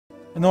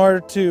In order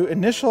to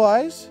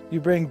initialize,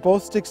 you bring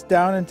both sticks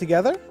down and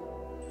together.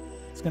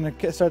 It's going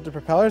to start the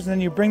propellers, and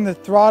then you bring the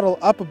throttle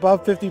up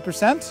above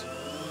 50%,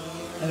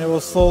 and it will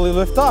slowly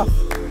lift off.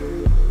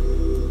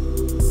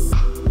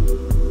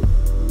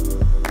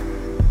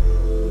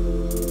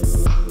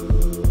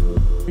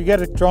 If you get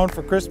a drone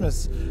for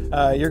Christmas,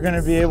 you're going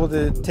to be able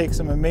to take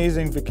some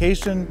amazing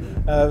vacation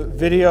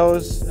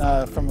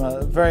videos from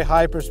a very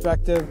high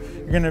perspective.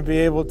 You're going to be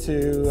able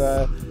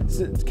to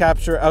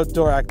capture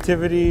outdoor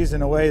activities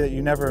in a way that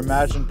you never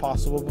imagined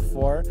possible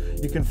before.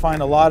 You can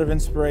find a lot of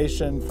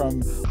inspiration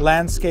from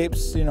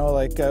landscapes, you know,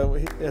 like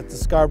at the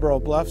Scarborough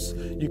Bluffs.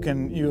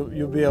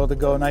 You'll be able to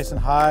go nice and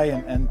high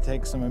and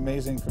take some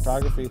amazing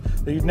photography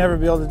that you'd never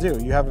be able to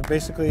do. You have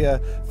basically a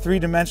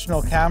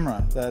three-dimensional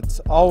camera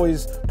that's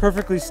always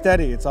perfectly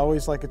steady. It's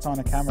always like it's on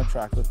a camera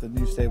track with the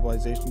new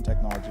stabilization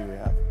technology we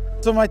have.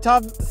 So my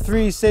top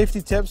 3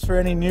 safety tips for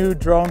any new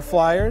drone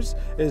flyers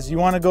is you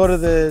want to go to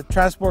the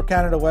Transport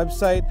Canada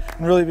website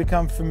and really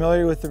become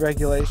familiar with the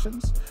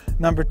regulations.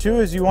 Number 2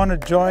 is you want to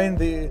join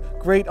the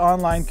great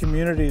online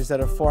communities that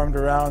have formed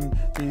around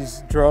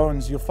these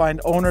drones. You'll find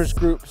owners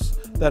groups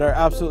that are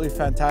absolutely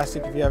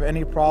fantastic. If you have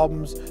any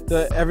problems,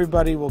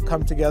 everybody will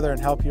come together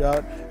and help you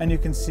out, and you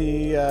can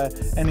see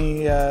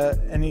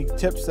any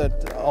tips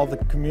that all the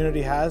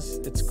community has.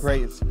 It's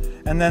great.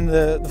 And then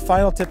the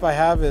final tip I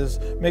have is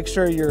make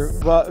sure you're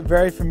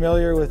very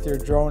familiar with your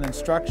drone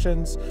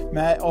instructions,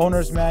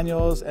 owner's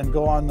manuals, and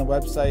go on the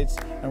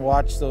websites and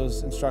watch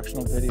those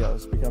instructional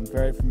videos. Become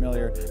very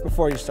familiar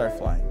before you start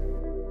flying.